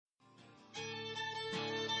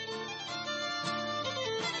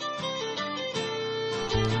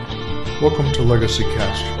Welcome to Legacy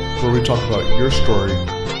Cast, where we talk about your story,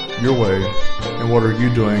 your way, and what are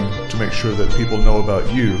you doing to make sure that people know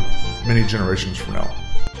about you many generations from now.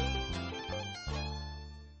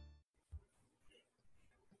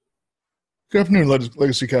 Good afternoon,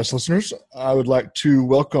 Legacy Cast listeners. I would like to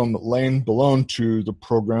welcome Lane Belone to the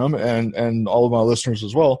program and all of my listeners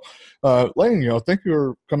as well. Lane, thank you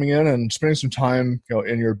for coming in and spending some time,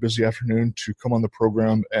 in your busy afternoon to come on the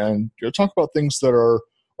program and talk about things that are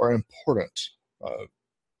important.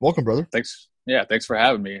 Welcome, brother. Thanks. Yeah, thanks for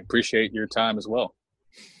having me. Appreciate your time as well.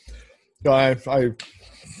 I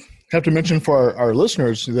have to mention for our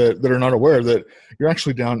listeners that are not aware that you're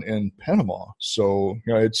actually down in Panama. So,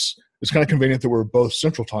 it's kind of convenient that we're both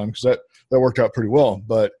Central Time because that worked out pretty well.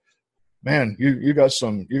 But man, you got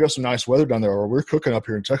some nice weather down there, or we're cooking up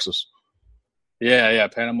here in Texas. Yeah.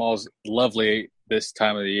 Panama's lovely this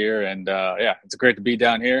time of the year, and it's great to be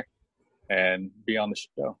down here and be on the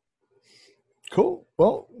show. Cool.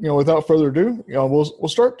 Well, without further ado, we'll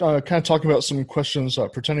start kind of talking about some questions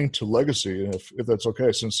pertaining to legacy, if that's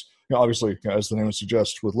okay. Since obviously, as the name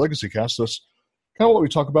suggests, with Legacy Cast, that's kind of what we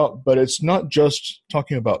talk about. But it's not just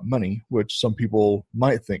talking about money, which some people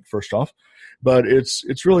might think first off, but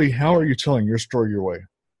it's really how are you telling your story your way,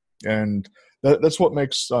 and that's what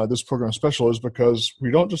makes this program special. Is because we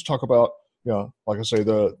don't just talk about like I say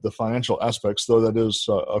the financial aspects, though that is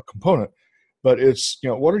a component. But it's,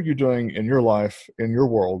 what are you doing in your life, in your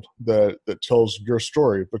world that tells your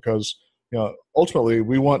story? Because, ultimately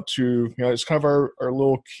we want to, it's kind of our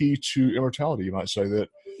little key to immortality, you might say, that,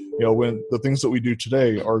 when the things that we do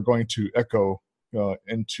today are going to echo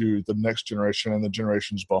into the next generation and the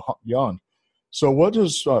generations beyond. So what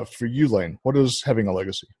is, for you, Lane, what is having a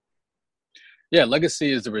legacy? Yeah,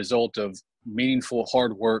 legacy is the result of meaningful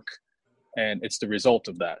hard work, and it's the result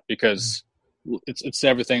of that because it's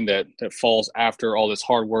everything that falls after all this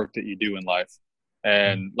hard work that you do in life.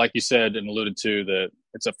 And like you said and alluded to, that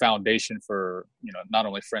it's a foundation for, not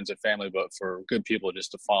only friends and family, but for good people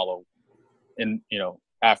just to follow in,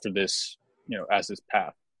 after this, as this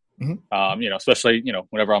path, especially,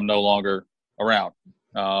 whenever I'm no longer around.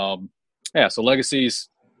 So legacy is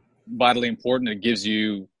vitally important. It gives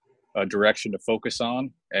you a direction to focus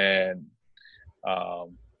on. And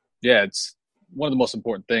it's one of the most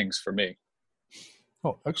important things for me.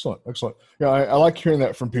 Oh, excellent. Yeah, I like hearing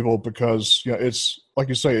that from people because, it's like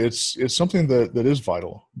you say, it's something that is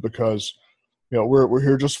vital because, we're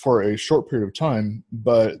here just for a short period of time,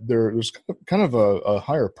 but there's kind of a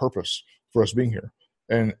higher purpose for us being here.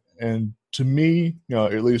 And to me,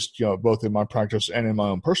 at least, both in my practice and in my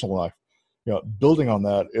own personal life, building on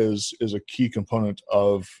that is a key component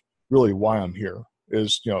of really why I'm here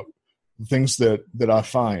is, things that I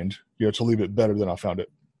find, to leave it better than I found it.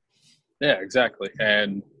 Yeah, exactly.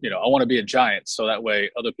 And, I want to be a giant so that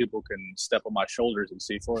way other people can step on my shoulders and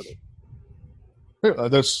see further.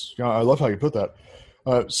 That's, I love how you put that.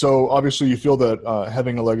 So obviously you feel that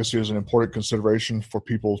having a legacy is an important consideration for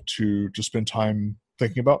people to spend time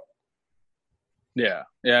thinking about. Yeah.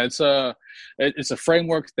 It's a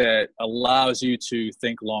framework that allows you to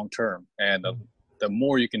think long-term. And the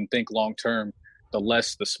more you can think long-term, the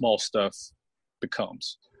less the small stuff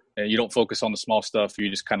becomes. And you don't focus on the small stuff. You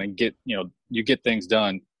just kind of get, you get things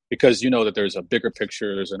done because that there's a bigger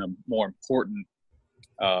picture, there's a more important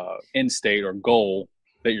end state or goal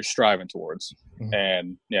that you're striving towards. Mm-hmm.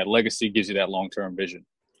 And legacy gives you that long-term vision.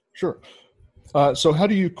 Sure. So how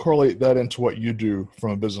do you correlate that into what you do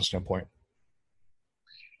from a business standpoint?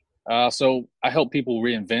 So I help people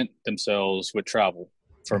reinvent themselves with travel.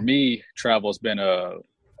 For me, travel has been a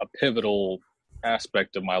pivotal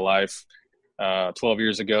aspect of my life. 12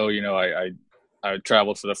 years ago, I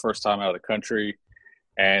traveled for the first time out of the country.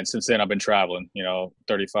 And since then I've been traveling,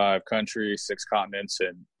 35 countries, 6 continents.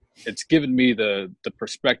 And it's given me the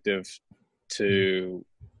perspective to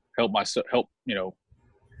help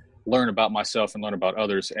learn about myself and learn about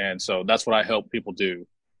others. And so that's what I help people do.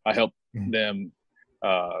 I help them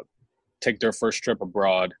take their first trip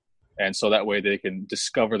abroad. And so that way they can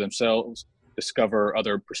discover themselves, discover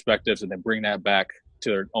other perspectives, and then bring that back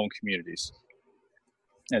to their own communities.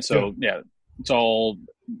 And so, it's all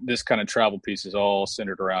this kind of travel piece is all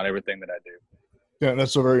centered around everything that I do. Yeah,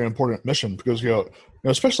 that's a very important mission because,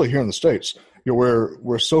 especially here in the States,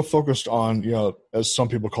 we're so focused on, as some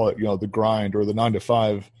people call it, the grind or the 9 to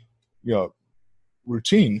 5,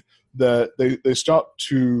 routine that they stop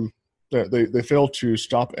to, they fail to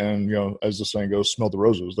stop and, as the saying goes, smell the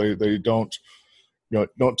roses. They don't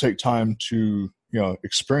take time to,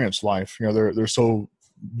 experience life. They're so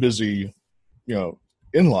busy,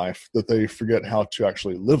 in life that they forget how to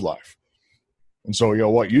actually live life. And so,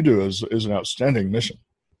 what you do is an outstanding mission.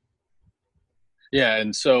 Yeah.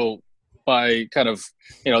 And so by kind of,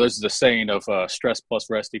 there's the saying of stress plus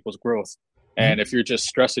rest equals growth. Mhm. And if you're just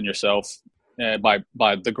stressing yourself by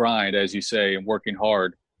the grind, as you say, and working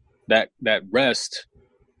hard, that rest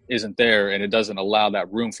isn't there, and it doesn't allow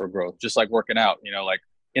that room for growth. Just like working out, like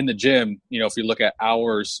in the gym, if you look at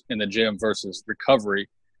hours in the gym versus recovery,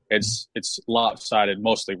 it's lopsided,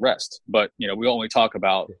 mostly rest. But we only talk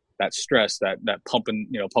about that stress, that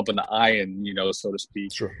pumping, pumping the iron, so to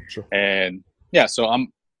speak. Sure, sure. And yeah, so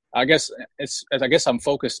I guess I'm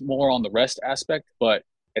focused more on the rest aspect, but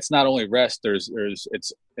it's not only rest.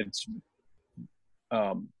 It's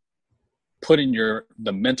um, putting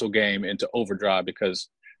the mental game into overdrive, because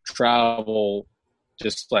travel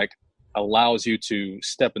just like allows you to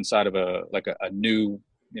step inside of a new,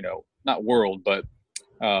 not world, but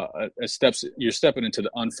you're stepping into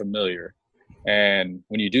the unfamiliar. And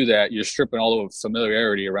when you do that, you're stripping all the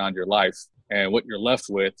familiarity around your life, and what you're left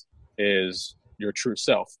with is your true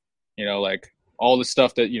self. Like all the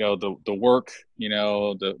stuff that the work,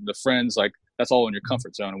 the friends, like that's all in your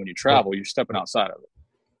comfort zone. And when you travel, you're stepping outside of it.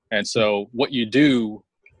 And so what you do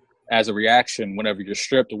as a reaction whenever you're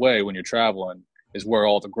stripped away when you're traveling is where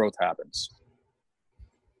all the growth happens.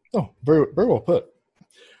 Oh, very, very well put.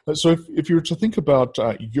 So if you were to think about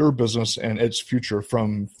your business and its future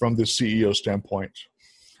from the CEO standpoint,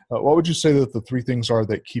 what would you say that the three things are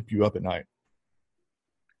that keep you up at night?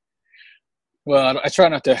 Well, I try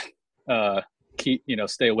not to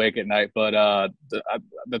stay awake at night, but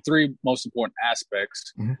the three most important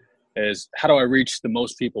aspects Mm-hmm. is, how do I reach the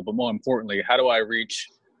most people, but more importantly, how do I reach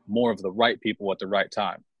more of the right people at the right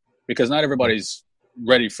time? Because not everybody's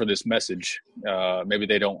ready for this message. Maybe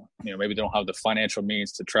they don't have the financial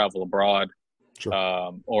means to travel abroad.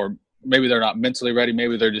 Sure. Or maybe they're not mentally ready.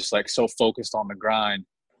 Maybe they're just like so focused on the grind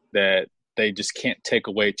that they just can't take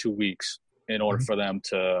away 2 weeks in order Mm-hmm. for them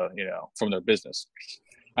to, from their business.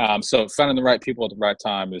 So finding the right people at the right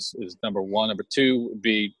time is number one. Number two would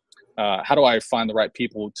be, how do I find the right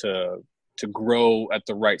people to grow at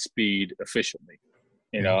the right speed efficiently?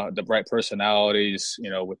 The right personalities,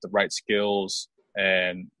 with the right skills,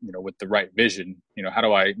 and with the right vision. How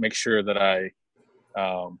do I make sure that I,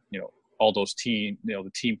 all those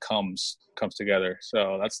the team comes together?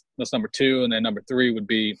 So that's number two. And then number three would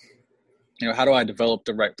be, how do I develop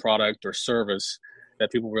the right product or service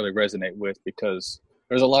that people really resonate with? Because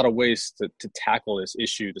there's a lot of ways to tackle this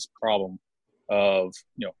issue, this problem of,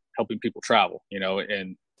 helping people travel,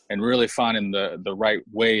 and really finding the right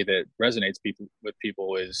way that resonates with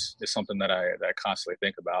people is something that I constantly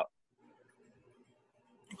think about.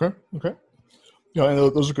 Okay. Yeah, and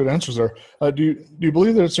those are good answers there. Do you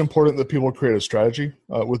believe that it's important that people create a strategy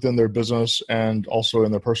within their business and also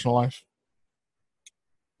in their personal life?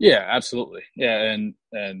 Yeah, absolutely. Yeah,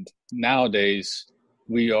 and nowadays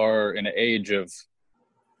we are in an age of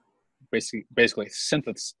basically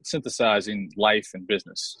synthesizing life and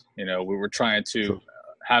business. We were trying to Sure.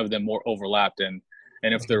 have them more overlapped, and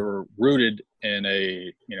if they're rooted in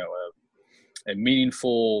a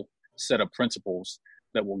meaningful set of principles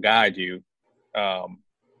that will guide you,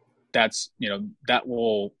 that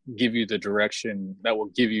will give you the direction, that will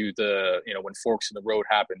give you the, when forks in the road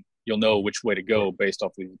happen, you'll know which way to go based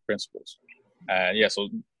off of these principles. So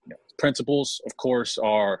principles, of course,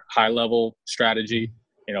 are high level strategy.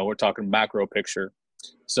 We're talking macro picture.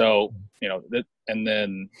 So, and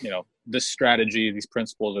then, this strategy, these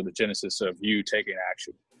principles are the genesis of you taking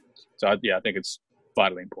action. So I think it's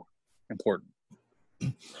vitally important.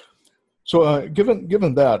 So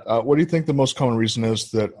given that, what do you think the most common reason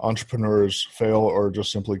is that entrepreneurs fail or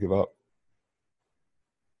just simply give up?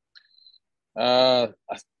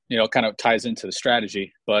 Kind of ties into the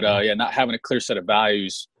strategy, but not having a clear set of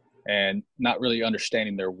values and not really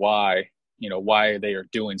understanding their why, why they are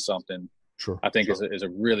doing something. Sure. I think is a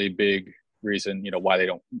really big reason, why they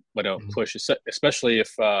don't push, especially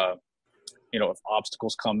if if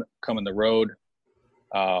obstacles come in the road.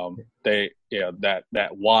 That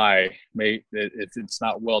why if it's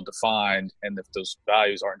not well defined, and if those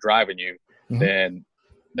values aren't driving you, Mm-hmm. then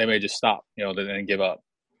they may just stop, then give up.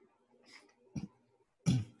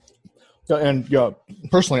 And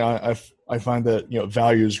personally, I find that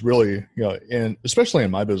values really, and especially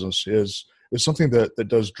in my business, is something that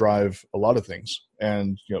does drive a lot of things.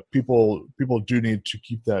 And people do need to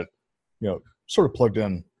keep that sort of plugged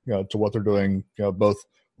in to what they're doing, both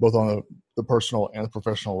on the personal and the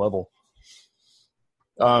professional level.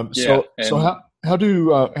 So how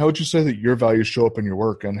would you say that your values show up in your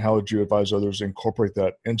work, and how would you advise others to incorporate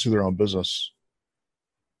that into their own business?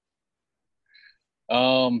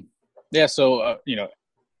 So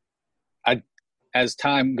I, as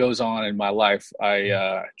time goes on in my life,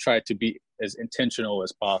 I try to be as intentional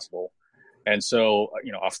as possible. And so,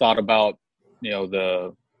 I've thought about,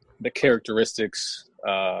 the characteristics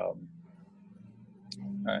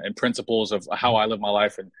and principles of how I live my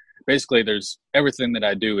life. And basically there's everything that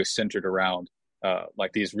I do is centered around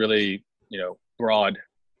like these really, broad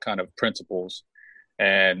kind of principles.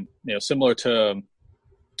 And, similar to,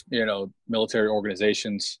 military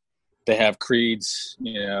organizations, they have creeds.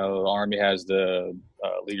 The Army has the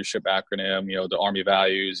leadership acronym, the Army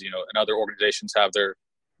values, and other organizations have their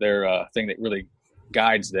thing that really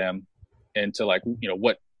guides them into like,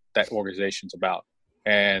 what that organization's about.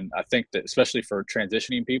 And I think that especially for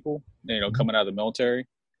transitioning people, coming out of the military,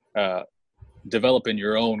 developing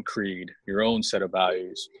your own creed, your own set of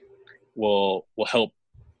values will help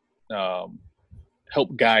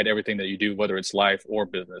help guide everything that you do, whether it's life or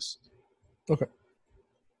business. Okay.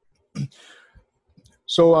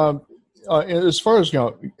 So, as far as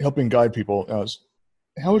helping guide people,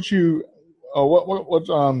 how would you?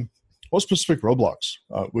 What specific roadblocks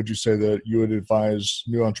would you say that you would advise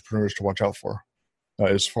new entrepreneurs to watch out for,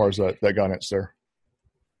 as far as that guidance there?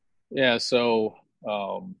 Yeah. So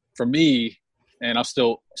for me, and I'm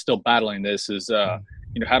still battling this, is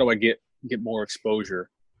how do I get more exposure?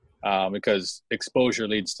 Because exposure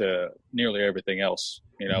leads to nearly everything else.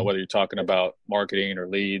 Whether you're talking about marketing or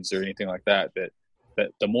leads or anything like that.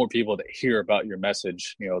 That the more people that hear about your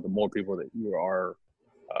message, the more people that you are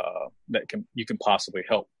you can possibly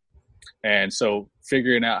help. And so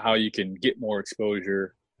figuring out how you can get more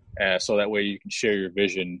exposure so that way you can share your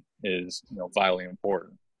vision is vitally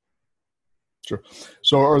important. Sure.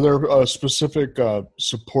 So are there specific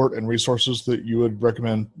support and resources that you would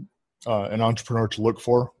recommend an entrepreneur to look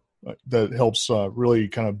for that helps really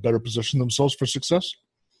kind of better position themselves for success?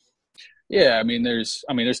 Yeah, there's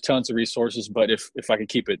tons of resources, but if I could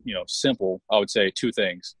keep it simple, I would say two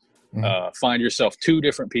things. Mm-hmm. Find yourself two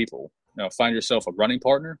different people. Find yourself a running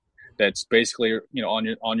partner that's basically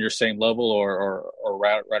on your same level or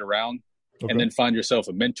right around, okay. And then find yourself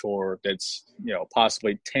a mentor that's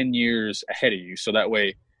possibly 10 years ahead of you, so that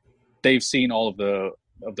way they've seen all of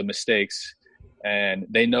the mistakes and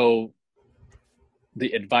they know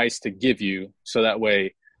the advice to give you, so that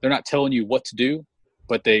way they're not telling you what to do,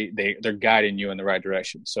 but they're guiding you in the right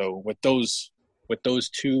direction. So with those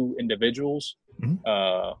two individuals,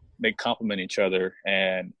 mm-hmm. They complement each other,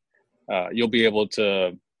 and you'll be able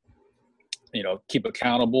to keep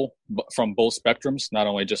accountable from both spectrums, not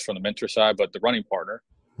only just from the mentor side, but the running partner.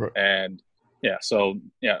 Right. And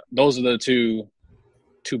those are the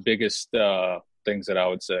two biggest things that I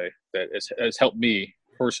would say that has helped me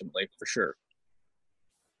personally, for sure.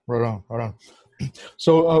 Right on.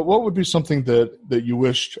 So what would be something that you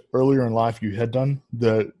wished earlier in life you had done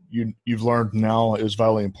that you've learned now is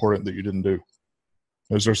vitally important that you didn't do?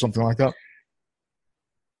 Is there something like that?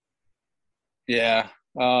 Yeah.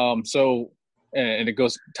 So, and it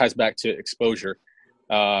ties back to exposure.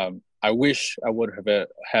 I wish I would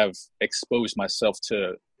have exposed myself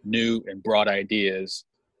to new and broad ideas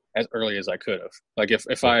as early as I could have. Like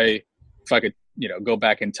if I could, go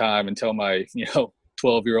back in time and tell my,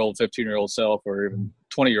 12-year-old, 15-year-old self, or even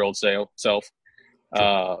 20-year-old self,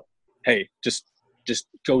 hey, just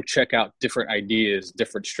go check out different ideas,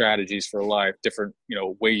 different strategies for life, different,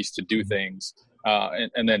 ways to do things.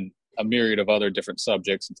 And then a myriad of other different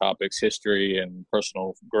subjects and topics, history and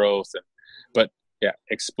personal growth. But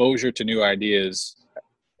exposure to new ideas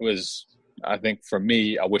was, I think for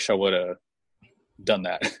me, I wish I would have done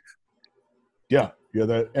that. Yeah,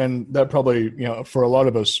 that probably, for a lot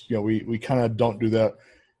of us, we kind of don't do that,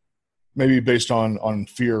 maybe based on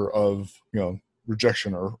fear of,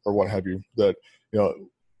 rejection or what have you, that,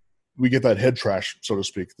 we get that head trash, so to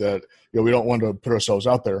speak, that, we don't want to put ourselves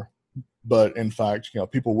out there, but in fact,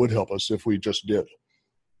 people would help us if we just did.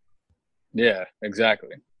 Yeah,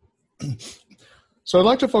 exactly. So I'd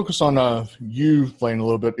like to focus on you, Lane, a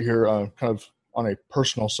little bit here, kind of on a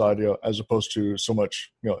personal side, as opposed to so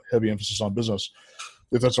much, heavy emphasis on business,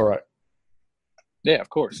 if that's all right. Yeah, of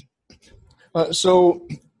course. So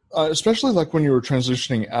especially like when you were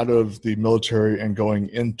transitioning out of the military and going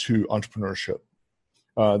into entrepreneurship,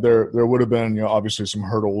 there would have been, obviously some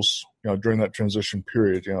hurdles, during that transition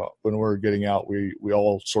period. When we're getting out, we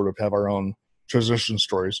all sort of have our own transition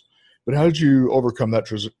stories. But how did you overcome that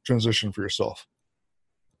transition for yourself?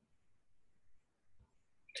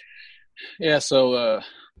 Yeah, so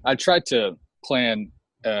I tried to plan,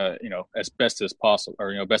 as best as possible,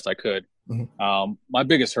 or best I could. Mm-hmm. My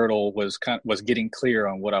biggest hurdle was getting clear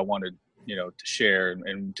on what I wanted, to share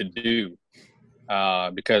and to do,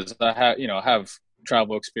 because I have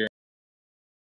travel experience.